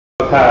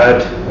I've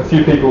had a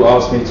few people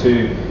ask me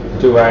to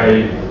do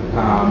a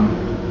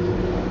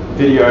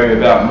video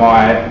about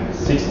my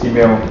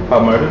 60mm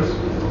hub motors.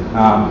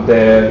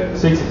 They're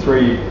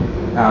 63,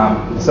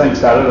 the same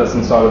stator that's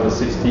inside of the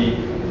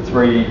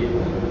 63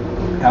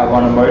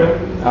 outliner motor,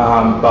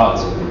 but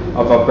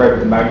I've upgraded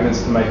the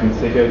magnets to make them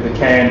thicker. The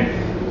can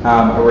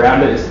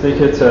around it is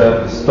thicker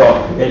to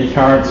stop eddy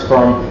currents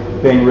from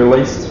being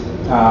released,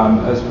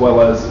 as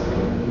well as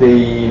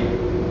the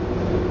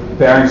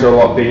bearings are a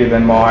lot bigger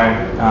than my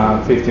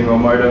 50mm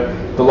motor.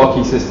 The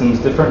locking system is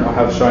different. I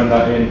have shown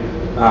that in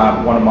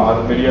one of my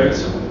other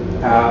videos.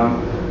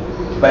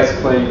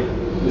 Basically,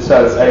 this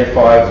has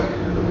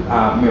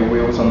 85mm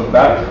wheels on the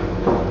back,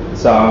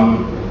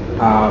 some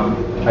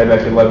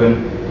VESC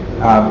 11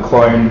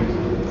 clone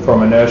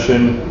from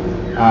Enertion.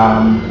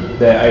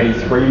 They're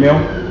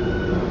 83mm.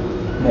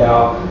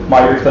 Now,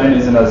 my urethane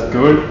isn't as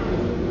good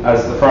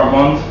as the front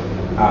ones.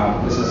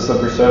 This is a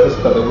slippery surface,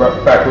 but the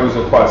back wheels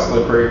are quite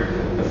slippery.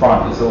 The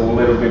front is a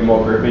little bit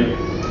more grippy,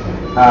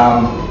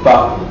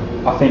 but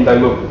I think they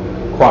look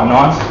quite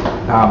nice.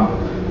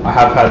 I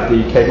have had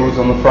the cables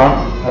on the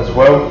front as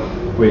well,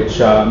 which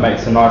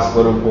makes a nice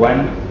little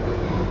blend.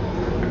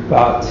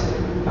 But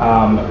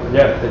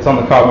yeah, it's on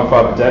the carbon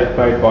fibre deck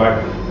made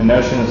by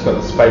Enertion. It's got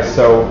the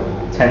S.P.A.C.E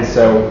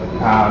 10-cell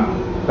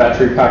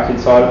battery pack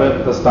inside of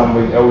it. That's done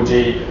with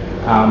LG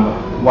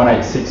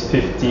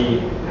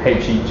 18650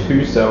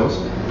 HE2 cells.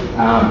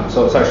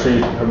 So it's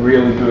actually a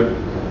really good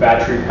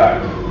battery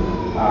pack.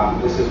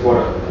 This is what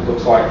it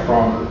looks like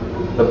from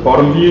the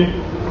bottom view.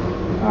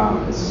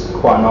 It's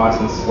quite nice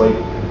and sleek.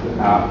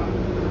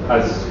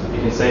 As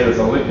you can see, there's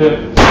a lip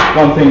here.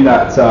 One thing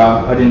that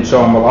I didn't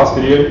show in my last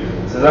video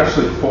is there's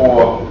actually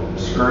 4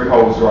 screw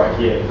holes right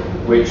here,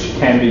 which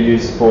can be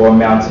used for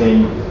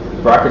mounting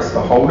brackets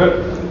to hold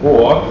it,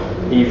 or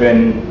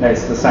even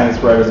it's the same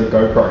thread as a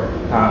GoPro.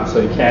 So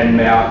you can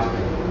mount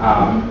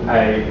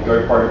a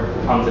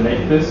GoPro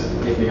underneath this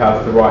if you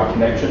have the right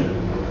connection,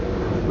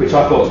 which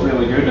I thought was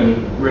really good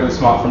and really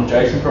smart from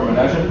Jason from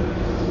Enertion.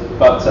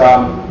 But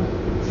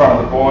front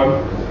of the board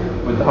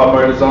with the hub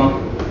motors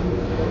on,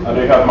 I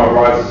do have my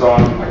risers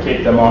on. I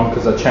keep them on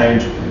because I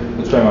change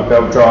between my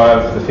belt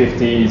drive, the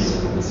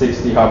 50s, the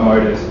 60 hub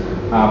motors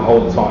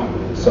all the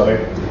time. So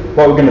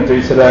what we're going to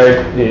do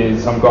today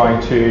is I'm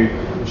going to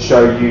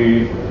show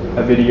you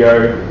a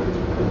video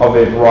of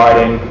it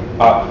riding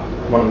up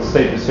one of the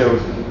steepest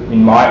hills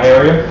in my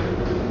area.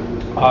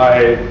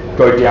 I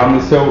go down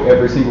this hill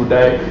every single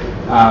day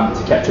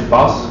to catch a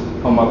bus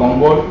on my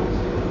longboard.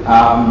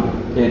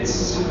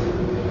 It's,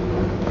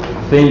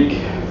 I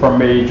think, from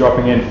me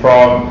dropping in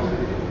from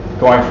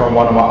going from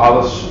one of my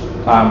other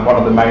one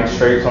of the main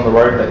streets on the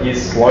road that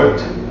is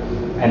sloped,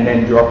 and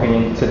then dropping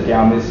into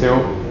down this hill.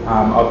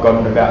 I've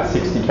gotten about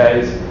 60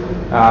 k's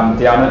down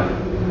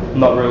it.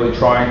 Not really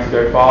trying to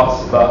go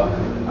fast, but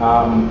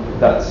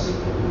that's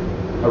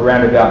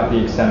around about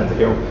the extent of the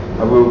hill.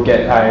 I will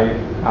get a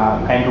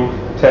angle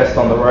test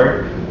on the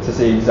road to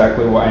see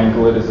exactly what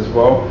angle it is as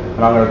well,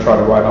 and I'm going to try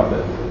to ride up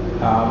it.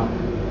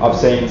 I've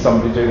seen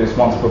somebody do this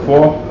once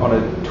before on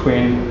a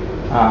twin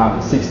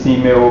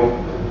 60mm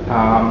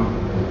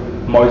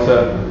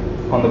motor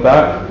on the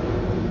back,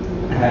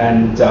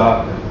 and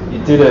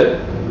it did it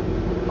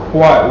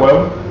quite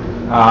well,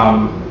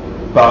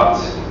 but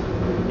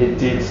it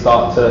did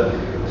start to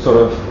sort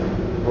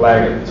of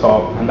lag at the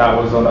top, and that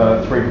was on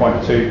a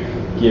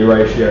 3.2 gear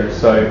ratio.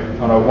 So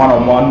on a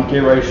 1-on-1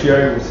 gear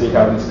ratio, we'll see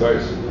how this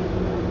goes.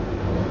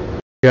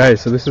 Okay,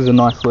 so this is a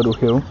nice little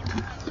hill,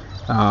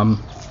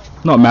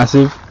 not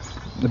massive,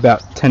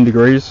 about 10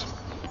 degrees.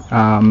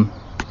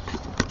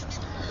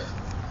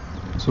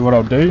 So what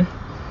I'll do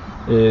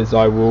is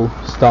I will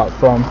start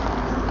from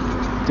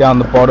down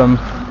the bottom,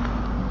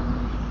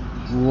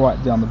 right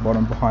down the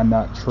bottom behind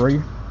that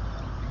tree,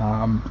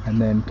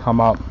 and then come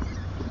up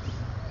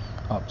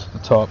to the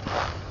top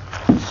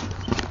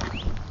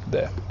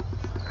there.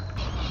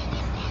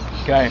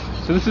 Okay,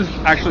 so this is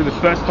actually the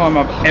first time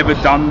I've ever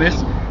done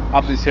this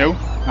up this hill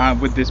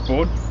with this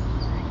board.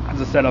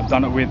 As I said, I've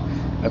done it with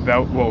a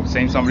belt, well,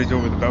 seen somebody do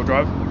it with a belt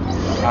drive.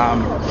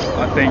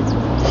 I think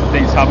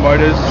these hub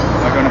motors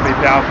are going to be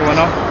powerful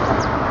enough,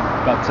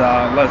 but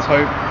let's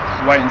hope,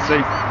 wait and see.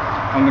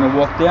 I'm going to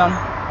walk down.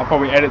 I'll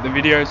probably edit the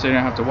video so you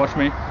don't have to watch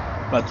me,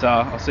 but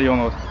I'll see you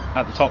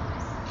at the top.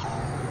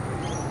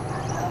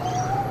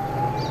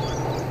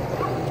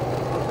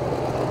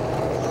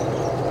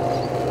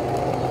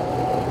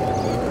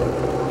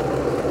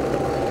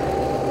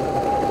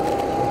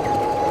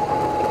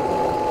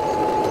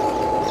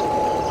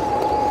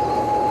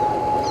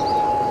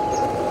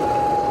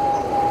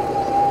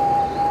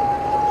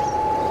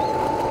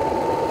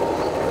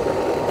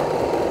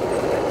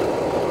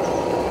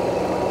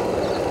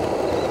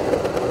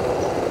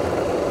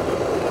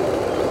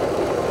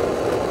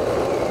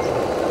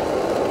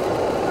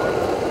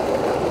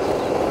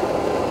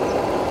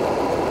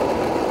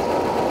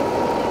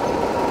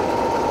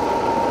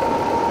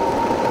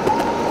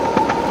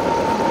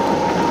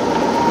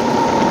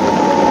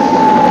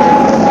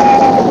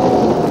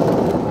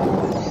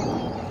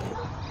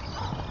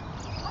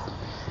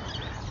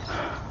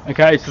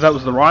 Okay, so that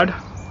was the ride.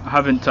 I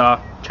haven't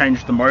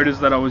changed the motors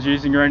that I was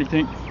using or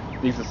anything.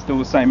 These are still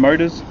the same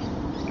motors.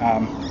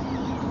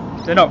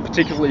 They're not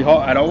particularly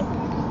hot at all.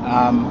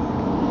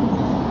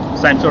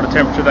 Same sort of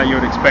temperature that you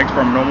would expect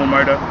from a normal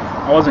motor.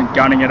 I wasn't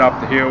gunning it up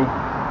the hill,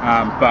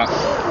 but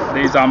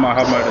these are my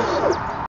hub motors.